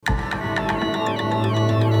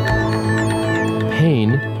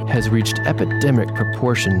has reached epidemic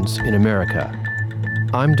proportions in America.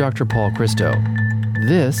 I'm Dr. Paul Christo.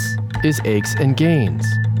 This is Aches and Gains.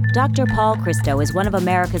 Dr. Paul Christo is one of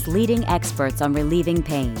America's leading experts on relieving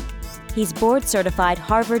pain. He's board-certified,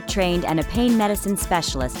 Harvard-trained, and a pain medicine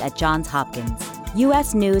specialist at Johns Hopkins.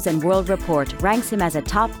 U.S. News & World Report ranks him as a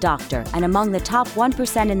top doctor and among the top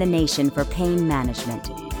 1% in the nation for pain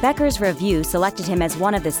management. Becker's Review selected him as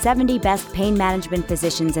one of the 70 best pain management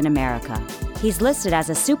physicians in America. He's listed as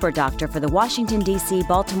a super doctor for the Washington, D.C.,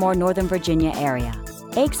 Baltimore, Northern Virginia area.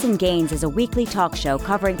 Aches and Gains is a weekly talk show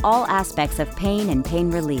covering all aspects of pain and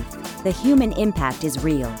pain relief. The human impact is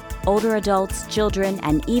real. Older adults, children,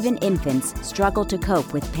 and even infants struggle to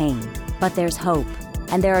cope with pain. But there's hope,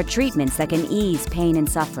 and there are treatments that can ease pain and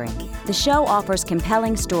suffering. The show offers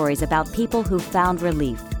compelling stories about people who've found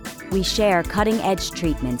relief. We share cutting-edge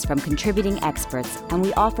treatments from contributing experts, and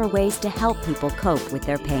we offer ways to help people cope with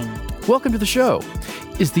their pain. Welcome to the show.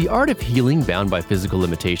 Is the art of healing bound by physical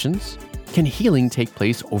limitations? Can healing take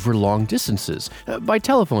place over long distances, by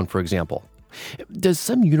telephone, for example? Does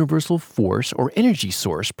some universal force or energy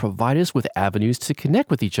source provide us with avenues to connect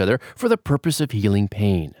with each other for the purpose of healing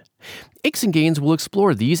pain? Aches and Gains will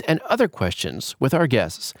explore these and other questions with our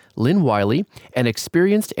guests, Lynn Wiley and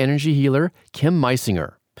experienced energy healer Kim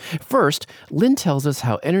Meisinger. First, Lynn tells us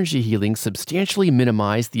how energy healing substantially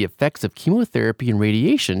minimized the effects of chemotherapy and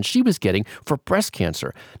radiation she was getting for breast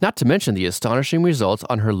cancer, not to mention the astonishing results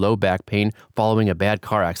on her low back pain following a bad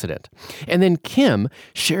car accident. And then Kim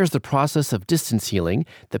shares the process of distance healing,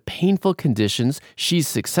 the painful conditions she's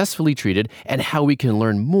successfully treated, and how we can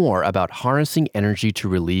learn more about harnessing energy to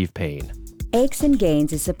relieve pain. Aches and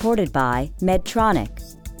Gains is supported by Medtronic,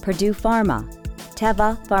 Purdue Pharma,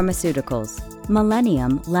 Teva Pharmaceuticals,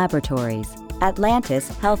 Millennium Laboratories,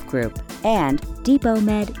 Atlantis Health Group, and Depot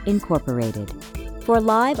Med Incorporated. For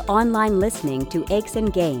live online listening to Aches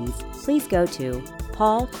and Gains, please go to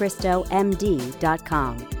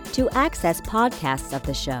paulchristomd.com. To access podcasts of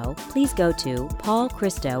the show, please go to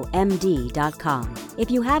paulchristomd.com.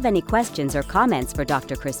 If you have any questions or comments for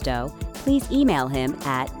Dr. Christo, please email him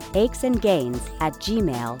at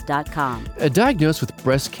achesandgains@gmail.com. Diagnosed with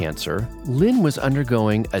breast cancer, Lynn was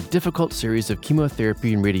undergoing a difficult series of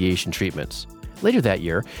chemotherapy and radiation treatments. Later that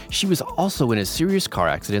year, she was also in a serious car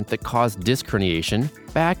accident that caused disc herniation,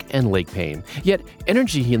 back, and leg pain. Yet,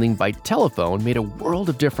 energy healing by telephone made a world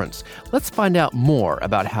of difference. Let's find out more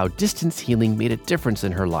about how distance healing made a difference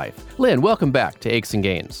in her life. Lynn, welcome back to Aches and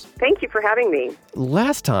Gains. Thank you for having me.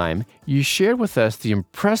 Last time, you shared with us the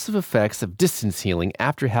impressive effects of distance healing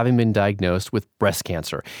after having been diagnosed with breast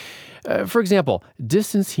cancer. For example,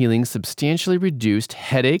 distance healing substantially reduced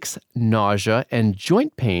headaches, nausea, and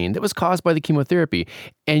joint pain that was caused by the chemotherapy,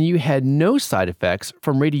 and you had no side effects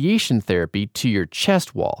from radiation therapy to your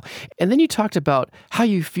chest wall. And then you talked about how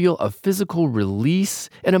you feel a physical release,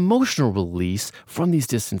 an emotional release from these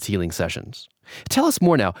distance healing sessions. Tell us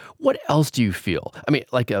more now. What else do you feel? I mean,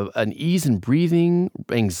 like an ease in breathing,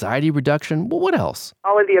 anxiety reduction? Well, what else?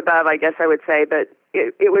 All of the above, I guess I would say, but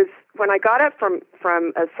it was, when I got up from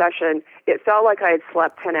a session, it felt like I had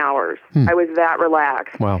slept 10 hours. I was that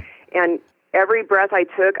relaxed. Wow. And every breath I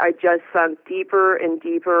took, I just sunk deeper and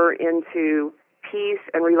deeper into peace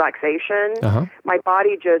and relaxation. My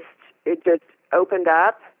body just opened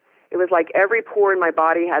up. It was like every pore in my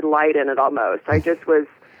body had light in it almost. I just was,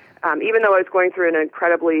 even though I was going through an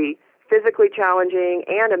incredibly physically challenging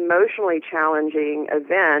and emotionally challenging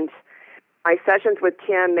event, my sessions with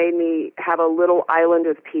Kim made me have a little island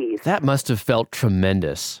of peace. That must have felt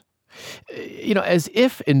tremendous. You know, as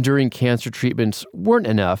if enduring cancer treatments weren't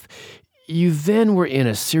enough, you then were in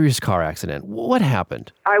a serious car accident. What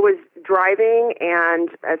happened? I was driving, and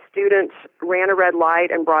a student ran a red light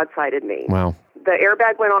and broadsided me. Wow. The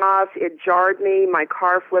airbag went off, it jarred me, my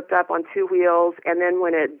car flipped up on two wheels, and then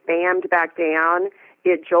when it bammed back down,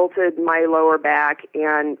 it jolted my lower back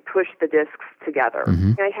and pushed the discs together.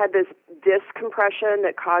 I had this disc compression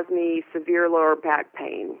that caused me severe lower back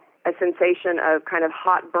pain, a sensation of kind of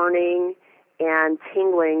hot burning and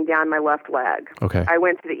tingling down my left leg. Okay. I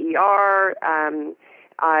went to the ER,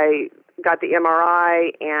 I got the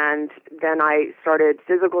MRI, and then I started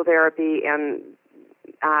physical therapy, and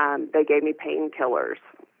they gave me painkillers.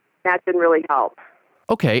 That didn't really help.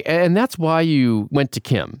 Okay, and that's why you went to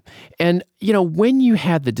Kim. And, you know, when you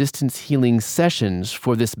had the distance healing sessions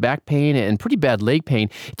for this back pain and pretty bad leg pain,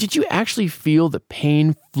 did you actually feel the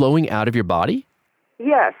pain flowing out of your body?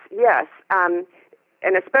 Yes,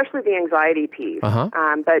 and especially the anxiety piece.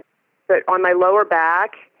 But on my lower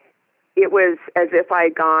back, it was as if I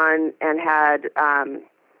had gone and had an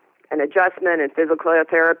adjustment and physical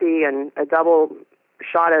therapy and a double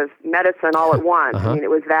shot of medicine all at once. I mean, it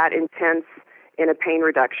was that intense in a pain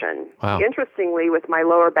reduction. Wow. Interestingly, with my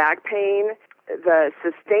lower back pain, the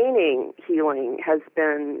sustaining healing has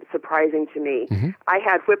been surprising to me. I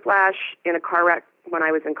had whiplash in a car wreck when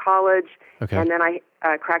I was in college, and then I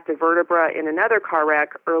cracked a vertebra in another car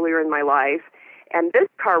wreck earlier in my life. And this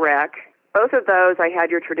car wreck, both of those, I had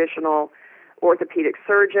your traditional orthopedic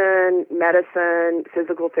surgeon, medicine,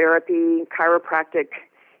 physical therapy, chiropractic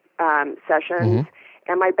sessions,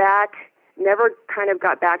 and my back never kind of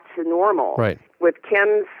got back to normal. Right. With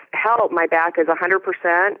Kim's help, my back is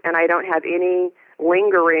 100%, and I don't have any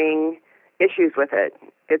lingering issues with it.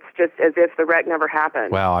 It's just as if the wreck never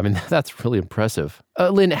happened. Wow, I mean, that's really impressive.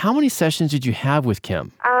 Lynn, how many sessions did you have with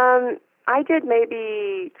Kim? I did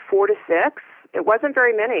maybe 4 to 6. It wasn't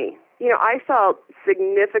very many. You know, I felt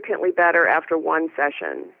significantly better after one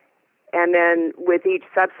session. And then with each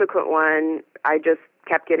subsequent one, I just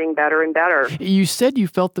kept getting better and better. You said you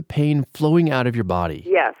felt the pain flowing out of your body.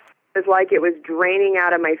 Yes. It's like it was draining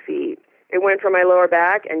out of my feet. It went from my lower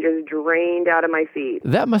back and just drained out of my feet.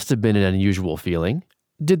 That must have been an unusual feeling.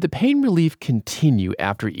 Did the pain relief continue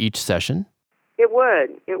after each session? It would.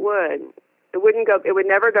 It would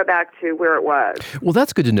never go back to where it was. Well,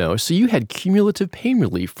 that's good to know. So you had cumulative pain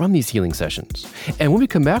relief from these healing sessions. And when we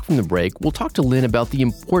come back from the break, we'll talk to Lynn about the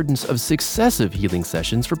importance of successive healing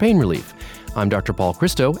sessions for pain relief. I'm Dr. Paul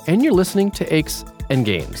Christo, and you're listening to Aches and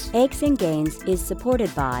Gains. Aches and Gains is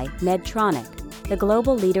supported by Medtronic, the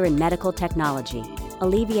global leader in medical technology,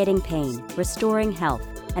 alleviating pain, restoring health,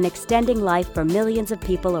 and extending life for millions of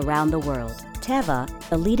people around the world. Teva,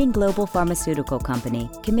 a leading global pharmaceutical company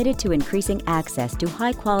committed to increasing access to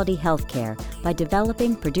high-quality health care by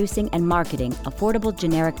developing, producing, and marketing affordable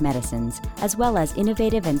generic medicines, as well as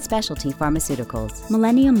innovative and specialty pharmaceuticals.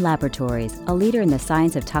 Millennium Laboratories, a leader in the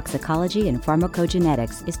science of toxicology and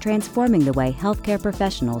pharmacogenetics, is transforming the way healthcare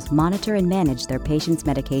professionals monitor and manage their patients'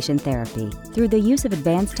 medication therapy. Through the use of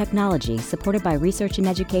advanced technology supported by research and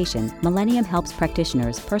education, Millennium helps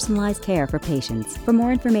practitioners personalize care for patients. For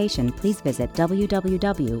more information, please visit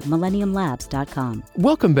www.millenniumlabs.com.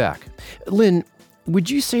 Welcome back. Lynn, would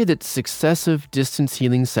you say that successive distance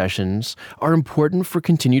healing sessions are important for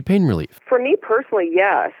continued pain relief? For me personally,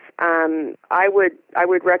 yes. I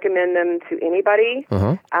would recommend them to anybody.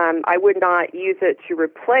 I would not use it to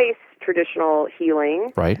replace traditional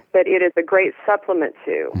healing, right, but it is a great supplement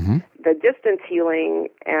to. The distance healing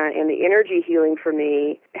and the energy healing for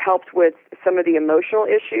me helped with some of the emotional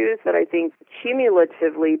issues that I think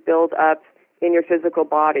cumulatively build up in your physical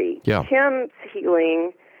body. Yeah. Kim's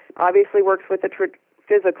healing obviously works with the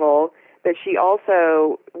physical, but she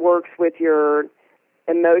also works with your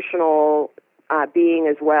emotional being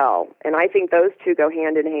as well. And I think those two go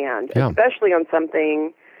hand in hand, especially on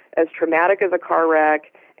something as traumatic as a car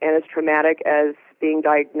wreck and as traumatic as being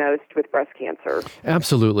diagnosed with breast cancer.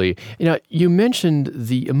 Absolutely. You know, you mentioned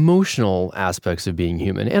the emotional aspects of being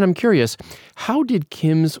human, and I'm curious, how did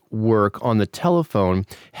Kim's work on the telephone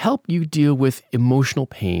help you deal with emotional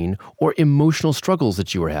pain or emotional struggles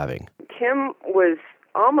that you were having? Kim was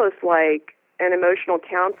almost like an emotional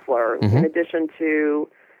counselor in addition to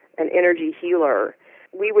an energy healer.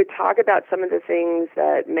 We would talk about some of the things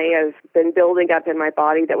that may have been building up in my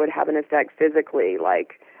body that would have an effect physically,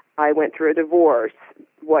 like I went through a divorce.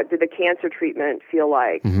 What did the cancer treatment feel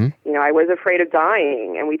like? You know, I was afraid of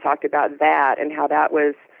dying, and we talked about that and how that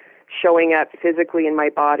was showing up physically in my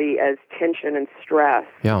body as tension and stress.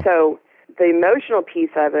 Yeah. So the emotional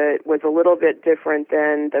piece of it was a little bit different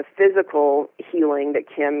than the physical healing that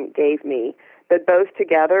Kim gave me. But both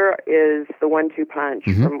together is the 1-2 punch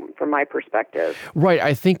from my perspective. Right.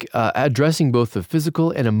 I think addressing both the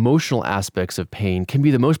physical and emotional aspects of pain can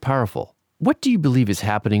be the most powerful. What do you believe is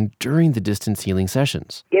happening during the distance healing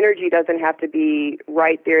sessions? Energy doesn't have to be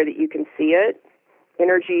right there that you can see it.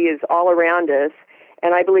 Energy is all around us.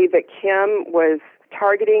 And I believe that Kim was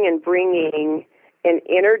targeting and bringing an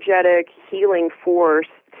energetic healing force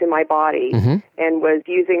to my body and was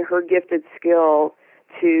using her gifted skill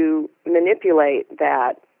to manipulate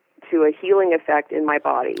that to a healing effect in my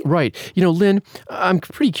body. Right. You know, Lynn, I'm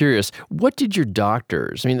pretty curious. What did your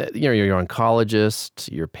doctors, I mean, you know, your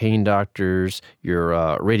oncologists, your pain doctors, your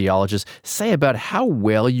radiologists say about how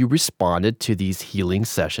well you responded to these healing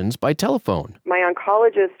sessions by telephone? My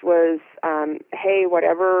oncologist was, hey,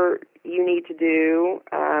 whatever you need to do.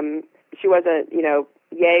 She wasn't, you know,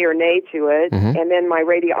 yay or nay to it. And then my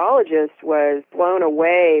radiologist was blown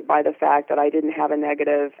away by the fact that I didn't have a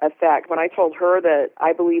negative effect. When I told her that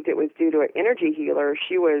I believed it was due to an energy healer,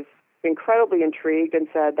 she was incredibly intrigued and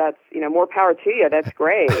said, that's, more power to you. That's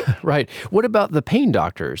great. Right. What about the pain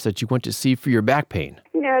doctors that you went to see for your back pain?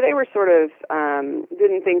 They were sort of,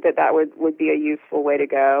 didn't think that would be a useful way to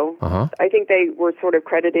go. Uh-huh. I think they were sort of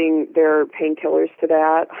crediting their painkillers to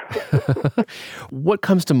that. What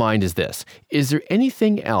comes to mind is this. Is there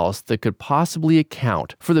anything else that could possibly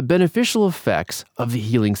account for the beneficial effects of the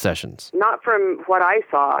healing sessions? Not from what I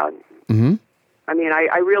saw. Mm-hmm.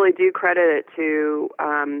 I really do credit it to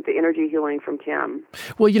the energy healing from Kim.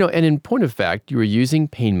 Well, and in point of fact, you were using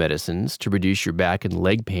pain medicines to reduce your back and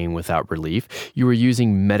leg pain without relief. You were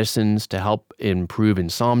using medicines to help improve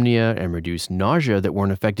insomnia and reduce nausea that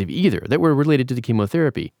weren't effective either, that were related to the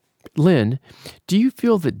chemotherapy. Lynn, do you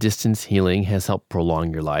feel that distance healing has helped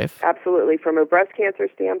prolong your life? Absolutely. From a breast cancer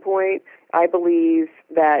standpoint, I believe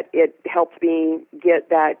that it helped me get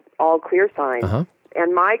that all clear sign. Uh-huh.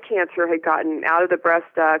 And my cancer had gotten out of the breast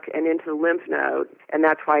duct and into the lymph node, and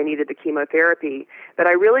that's why I needed the chemotherapy. But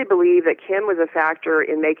I really believe that Kim was a factor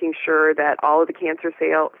in making sure that all of the cancer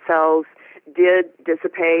cells did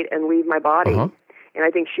dissipate and leave my body. Uh-huh. And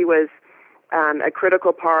I think she was a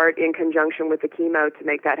critical part in conjunction with the chemo to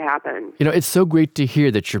make that happen. It's so great to hear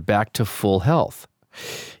that you're back to full health.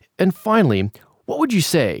 And finally, what would you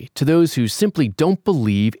say to those who simply don't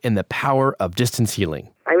believe in the power of distance healing?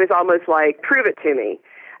 I was almost like, prove it to me,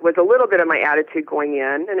 was a little bit of my attitude going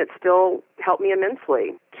in, and it still helped me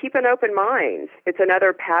immensely. Keep an open mind. It's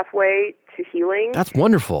another pathway to healing. That's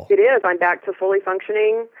wonderful. It is. I'm back to fully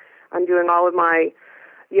functioning. I'm doing all of my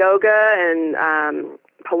yoga and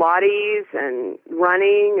Pilates and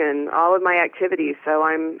running and all of my activities. So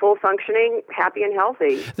I'm full functioning, happy and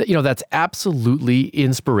healthy. That's absolutely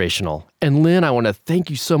inspirational. And Lynn, I want to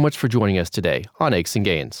thank you so much for joining us today on Aches and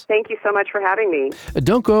Gains. Thank you so much for having me.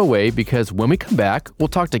 Don't go away, because when we come back, we'll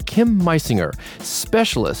talk to Kim Meisinger,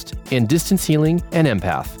 specialist in distance healing and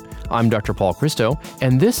empath. I'm Dr. Paul Christo,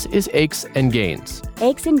 and this is Aches and Gains.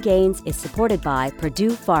 Aches and Gains is supported by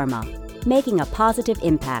Purdue Pharma, making a positive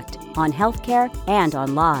impact on healthcare and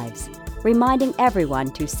on lives, reminding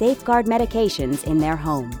everyone to safeguard medications in their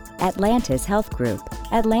home. Atlantis Health Group.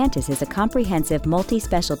 Atlantis is a comprehensive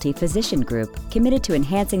multi-specialty physician group committed to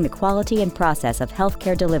enhancing the quality and process of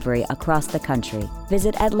healthcare delivery across the country.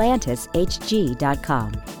 Visit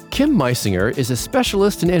AtlantisHG.com. Kim Meisinger is a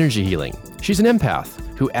specialist in energy healing. She's an empath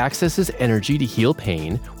who accesses energy to heal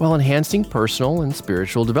pain while enhancing personal and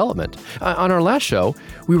spiritual development. On our last show,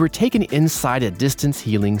 we were taken inside a distance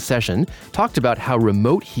healing session, talked about how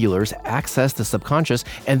remote healers access the subconscious,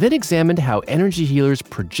 and then examined how energy healers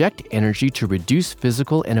project energy to reduce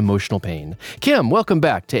physical and emotional pain. Kim, welcome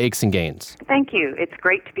back to Aches and Gains. Thank you. It's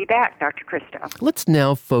great to be back, Dr. Christo. Let's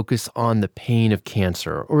now focus on the pain of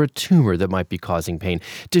cancer or a tumor that might be causing pain.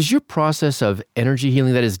 Does your process of energy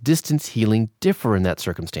healing, that is distance healing, differ in that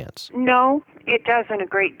circumstance? No, it doesn't a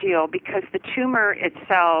great deal, because the tumor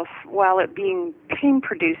itself, while it being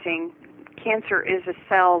pain-producing, cancer is a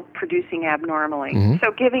cell producing abnormally. Mm-hmm.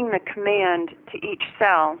 So giving the command to each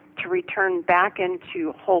cell to return back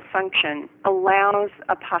into whole function allows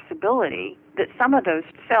a possibility that some of those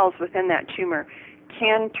cells within that tumor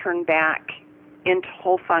can turn back into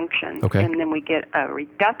whole function. Okay. And then we get a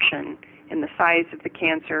reduction in the size of the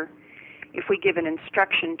cancer. If we give an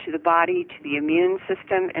instruction to the body, to the immune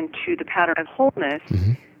system, and to the pattern of wholeness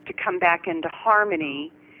Mm-hmm. to come back into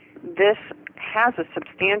harmony, this has a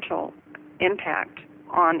substantial impact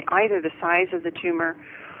on either the size of the tumor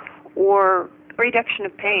or reduction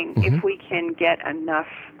of pain, Mm-hmm. if we can get enough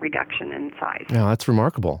reduction in size. Yeah, that's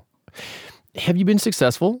remarkable. Have you been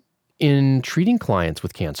successful in treating clients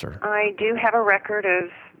with cancer? I do have a record of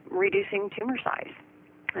reducing tumor size,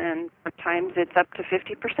 and at times it's up to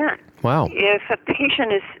 50%. Wow. If a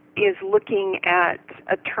patient is looking at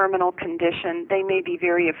a terminal condition, they may be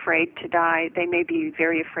very afraid to die. They may be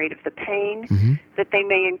very afraid of the pain Mm-hmm. that they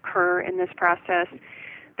may incur in this process.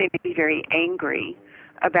 They may be very angry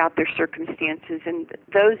about their circumstances, and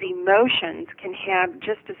those emotions can have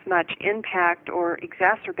just as much impact or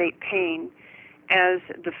exacerbate pain as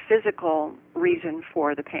the physical reason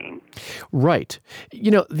for the pain. Right.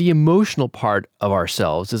 The emotional part of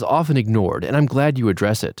ourselves is often ignored, and I'm glad you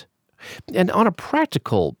address it. And on a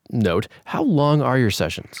practical note, how long are your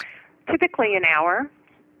sessions? Typically an hour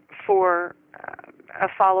for a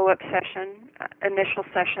follow-up session. Initial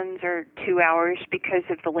sessions are 2 hours because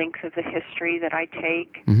of the length of the history that I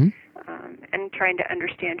take, Mm-hmm. and trying to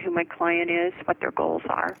understand who my client is, what their goals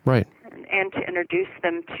are, Right. and to introduce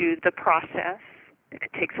them to the process. It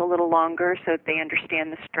takes a little longer so that they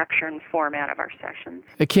understand the structure and format of our sessions.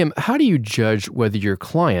 Kim, how do you judge whether your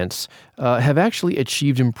clients have actually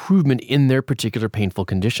achieved improvement in their particular painful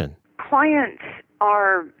condition? Clients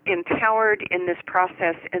are empowered in this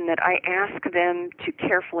process in that I ask them to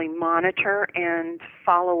carefully monitor and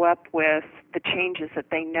follow up with the changes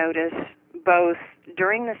that they notice both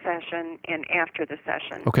during the session and after the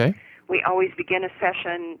session. Okay. We always begin a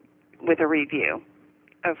session with a review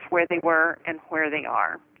of where they were and where they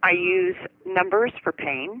are. I use numbers for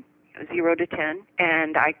pain, 0 to 10,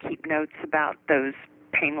 and I keep notes about those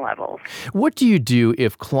pain levels. What do you do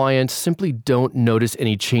if clients simply don't notice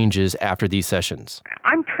any changes after these sessions?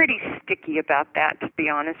 I'm pretty sticky about that, to be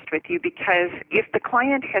honest with you, because if the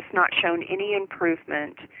client has not shown any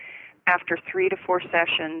improvement after 3 to 4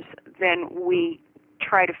 sessions, then we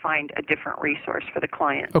try to find a different resource for the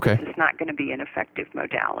client. Okay. This is not going to be an effective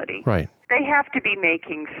modality. Right. They have to be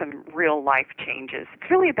making some real life changes. It's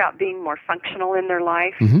really about being more functional in their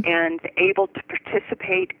life and able to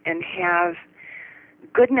participate and have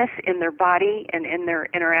goodness in their body and in their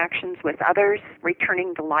interactions with others,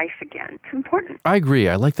 returning to life again. It's important. I agree.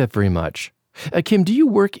 I like that very much. Kim, do you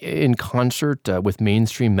work in concert with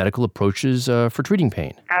mainstream medical approaches for treating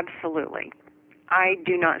pain? Absolutely. I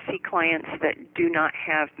do not see clients that do not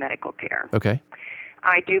have medical care. Okay.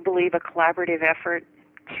 I do believe a collaborative effort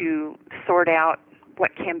to sort out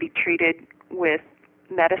what can be treated with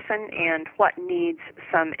medicine and what needs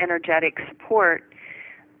some energetic support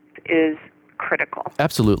is critical.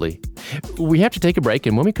 Absolutely. We have to take a break,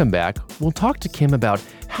 and when we come back, we'll talk to Kim about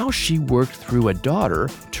how she worked through a daughter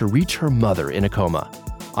to reach her mother in a coma.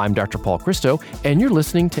 I'm Dr. Paul Christo, and you're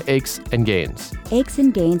listening to Aches and Gains. Aches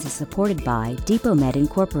and Gains is supported by DepotMed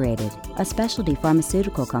Incorporated, a specialty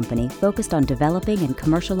pharmaceutical company focused on developing and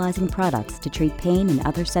commercializing products to treat pain and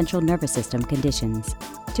other central nervous system conditions.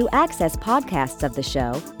 To access podcasts of the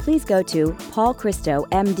show, please go to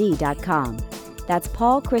paulchristomd.com. That's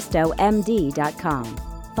paulchristomd.com.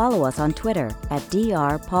 Follow us on Twitter at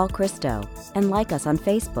drpaulchristo and like us on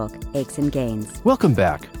Facebook, Aches and Gains. Welcome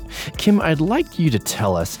back. Kim, I'd like you to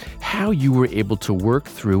tell us how you were able to work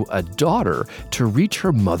through a daughter to reach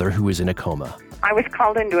her mother who is in a coma. I was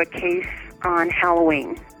called into a case on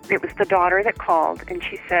Halloween. It was the daughter that called, and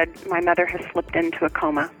she said, my mother has slipped into a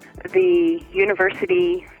coma. The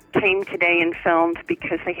university came today and filmed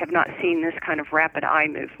because they have not seen this kind of rapid eye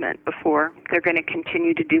movement before. They're going to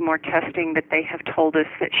continue to do more testing, but they have told us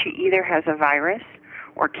that she either has a virus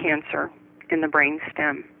or cancer in the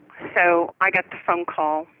brainstem. So I got the phone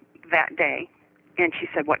call that day, and she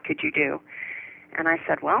said, what could you do? And I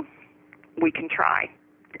said, well, we can try.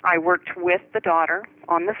 I worked with the daughter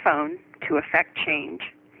on the phone to effect change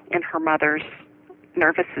in her mother's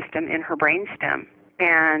nervous system in her brainstem.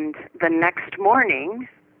 And the next morning,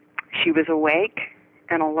 she was awake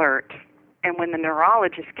and alert. And when the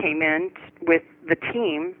neurologist came in with the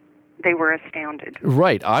team, they were astounded.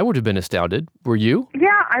 Right. I would have been astounded. Were you?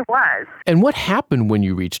 Yeah, I was. And what happened when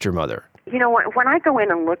you reached her mother? You know, when I go in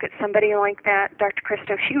and look at somebody like that, Dr.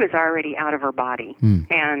 Christo, she was already out of her body.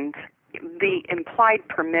 And the implied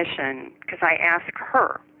permission, because I asked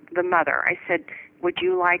her, the mother, I said, would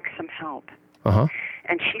you like some help?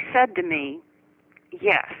 And she said to me,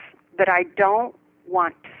 yes, but I don't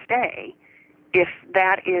want to stay if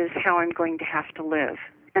that is how I'm going to have to live.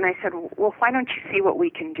 And I said, well, why don't you see what we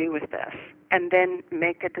can do with this and then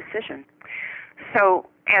make a decision? So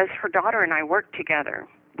as her daughter and I worked together,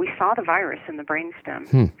 we saw the virus in the brainstem,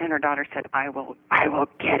 and her daughter said, I will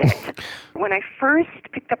get it. When I first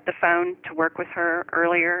picked up the phone to work with her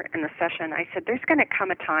earlier in the session, I said, there's going to come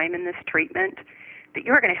a time in this treatment that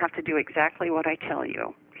you're going to have to do exactly what I tell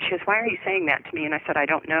you. She says, why are you saying that to me? And I said, I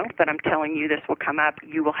don't know, but I'm telling you this will come up.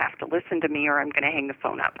 You will have to listen to me or I'm going to hang the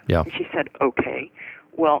phone up. Yeah. And she said, okay.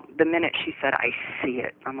 Well, the minute she said, I see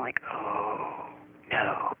it, I'm like, oh,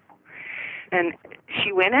 no. And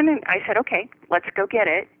she went in and I said, okay, let's go get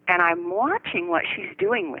it. And I'm watching what she's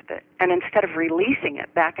doing with it. And instead of releasing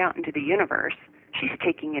it back out into the universe, she's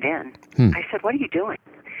taking it in. I said, what are you doing?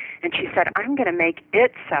 And she said, I'm going to make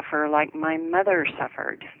it suffer like my mother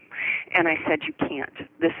suffered. And I said, you can't.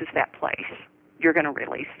 This is that place. You're going to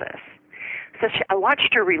release this. So I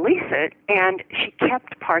watched her release it, and she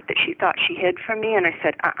kept part that she thought she hid from me. And I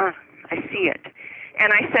said, I see it.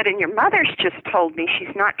 And I said, and your mother's just told me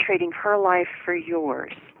she's not trading her life for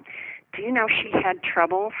yours. Do you know she had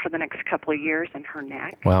trouble for the next couple of years in her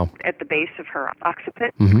neck? Wow. At the base of her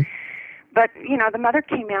occiput? But, you know, the mother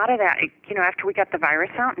came out of that, you know, after we got the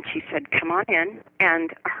virus out, and she said, come on in.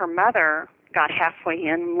 And her mother got halfway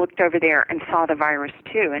in, looked over there, and saw the virus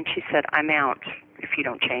too. And she said, I'm out if you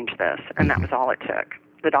don't change this. And that was all it took.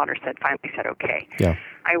 The daughter finally said, okay. Yeah.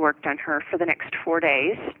 I worked on her for the next 4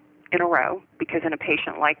 days in a row, because in a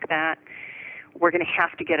patient like that, we're going to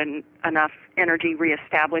have to get enough energy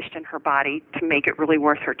reestablished in her body to make it really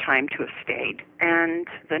worth her time to have stayed. And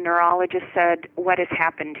the neurologist said, what has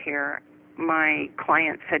happened here? My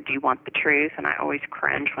client said, do you want the truth? And I always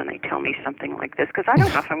cringe when they tell me something like this because I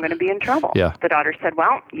don't know if I'm going to be in trouble. Yeah. The daughter said,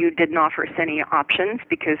 well, you didn't offer us any options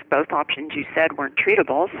because both options you said weren't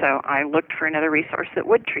treatable, so I looked for another resource that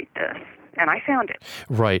would treat this, and I found it.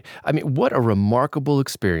 Right. I mean, what a remarkable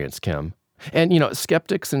experience, Kim. And,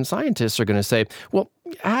 skeptics and scientists are going to say, well,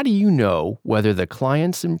 how do you know whether the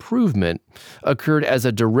client's improvement occurred as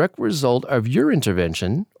a direct result of your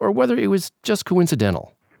intervention or whether it was just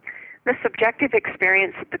coincidental? The subjective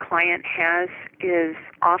experience that the client has is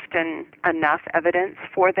often enough evidence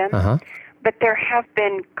for them, but there have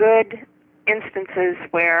been good instances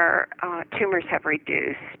where tumors have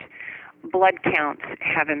reduced, blood counts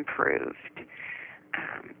have improved.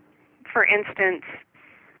 For instance,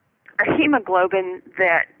 a hemoglobin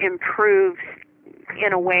that improves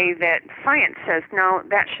in a way that science says, no,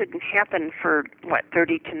 that shouldn't happen for,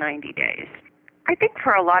 30 to 90 days. I think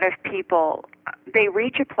for a lot of people, they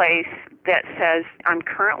reach a place that says, I'm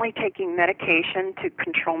currently taking medication to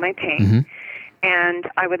control my pain, and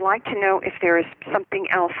I would like to know if there is something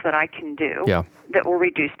else that I can do that will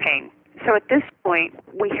reduce pain. So at this point,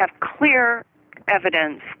 we have clear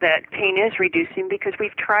evidence that pain is reducing because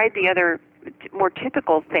we've tried the other more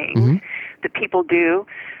typical things that people do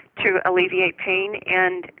to alleviate pain.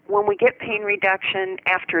 And when we get pain reduction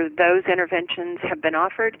after those interventions have been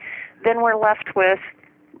offered, then we're left with,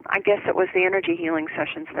 I guess it was the energy healing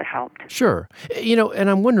sessions that helped. Sure. And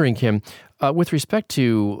I'm wondering, Kim, with respect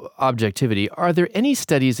to objectivity, are there any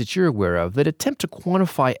studies that you're aware of that attempt to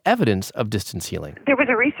quantify evidence of distance healing? There was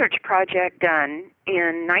a research project done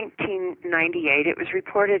in 1998. It was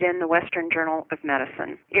reported in the Western Journal of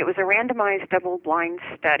Medicine. It was a randomized double-blind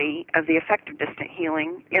study of the effect of distant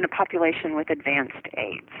healing in a population with advanced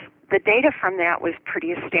AIDS. The data from that was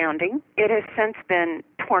pretty astounding. It has since been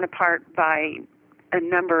torn apart by a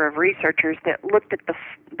number of researchers that looked at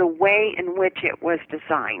the way in which it was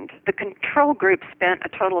designed. The control group spent a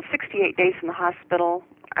total of 68 days in the hospital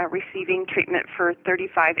receiving treatment for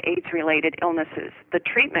 35 AIDS-related illnesses. The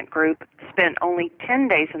treatment group spent only 10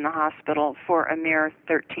 days in the hospital for a mere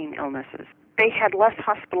 13 illnesses. They had less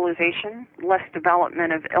hospitalization, less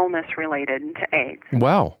development of illness related to AIDS.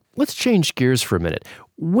 Wow. Let's change gears for a minute.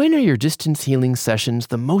 When are your distance healing sessions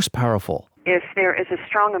the most powerful? If there is a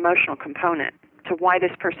strong emotional component to why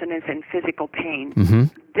this person is in physical pain,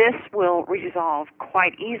 this will resolve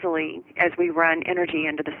quite easily as we run energy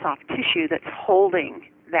into the soft tissue that's holding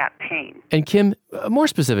that pain. And Kim, more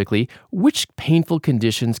specifically, which painful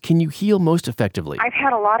conditions can you heal most effectively? I've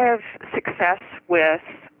had a lot of success with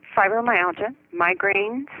fibromyalgia,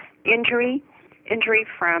 migraines, injury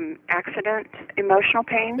from accident, emotional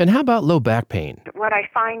pain. And how about low back pain? What I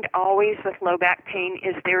find always with low back pain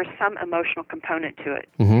is there's some emotional component to it.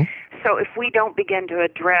 So if we don't begin to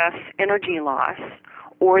address energy loss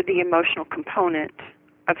or the emotional component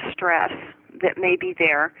of stress that may be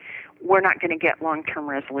there, we're not going to get long-term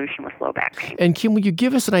resolution with low back pain. And Kim, will you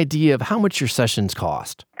give us an idea of how much your sessions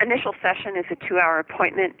cost? Initial session is a 2-hour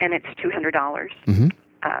appointment, and it's $200.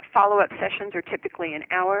 Follow-up sessions are typically an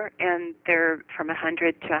hour, and they're from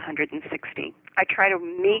 $100 to $160. I try to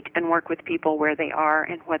meet and work with people where they are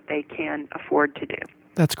and what they can afford to do.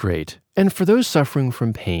 That's great. And for those suffering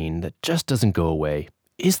from pain that just doesn't go away,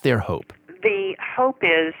 is there hope? The hope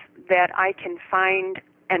is that I can find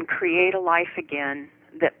and create a life again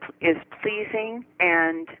that is pleasing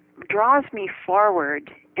and draws me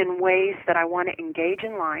forward in ways that I want to engage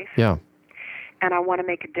in life. And I want to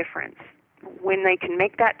make a difference. When they can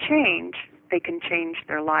make that change, they can change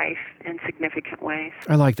their life in significant ways.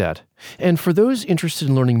 I like that. And for those interested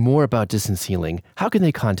in learning more about distance healing, how can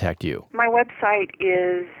they contact you? My website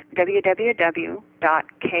is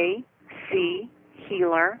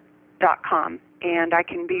www.kchealer.com, and I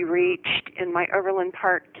can be reached in my Overland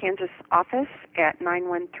Park, Kansas office at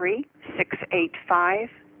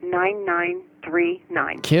 913-685-9939.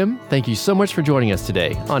 Kim, thank you so much for joining us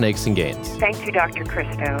today on Aches and Gains. Thank you, Dr.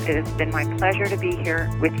 Christo. It has been my pleasure to be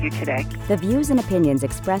here with you today. The views and opinions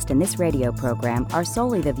expressed in this radio program are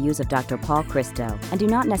solely the views of Dr. Paul Christo and do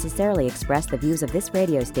not necessarily express the views of this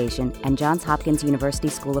radio station and Johns Hopkins University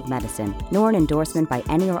School of Medicine, nor an endorsement by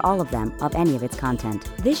any or all of them of any of its content.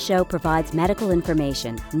 This show provides medical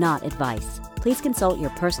information, not advice. Please consult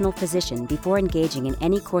your personal physician before engaging in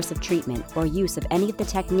any course of treatment or use of any of the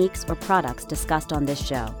techniques or products discussed on this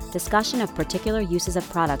show. Discussion of particular uses of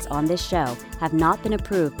products on this show have not been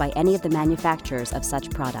approved by any of the manufacturers of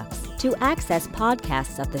such products. To access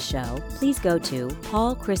podcasts of the show, please go to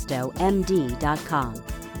paulchristomd.com.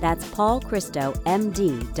 That's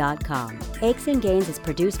paulchristomd.com. Aches and Gains is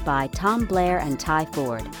produced by Tom Blair and Ty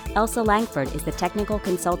Ford. Elsa Langford is the technical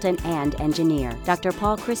consultant and engineer. Dr.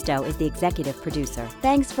 Paul Christo is the executive producer.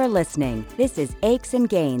 Thanks for listening. This is Aches and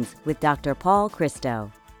Gains with Dr. Paul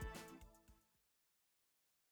Christo.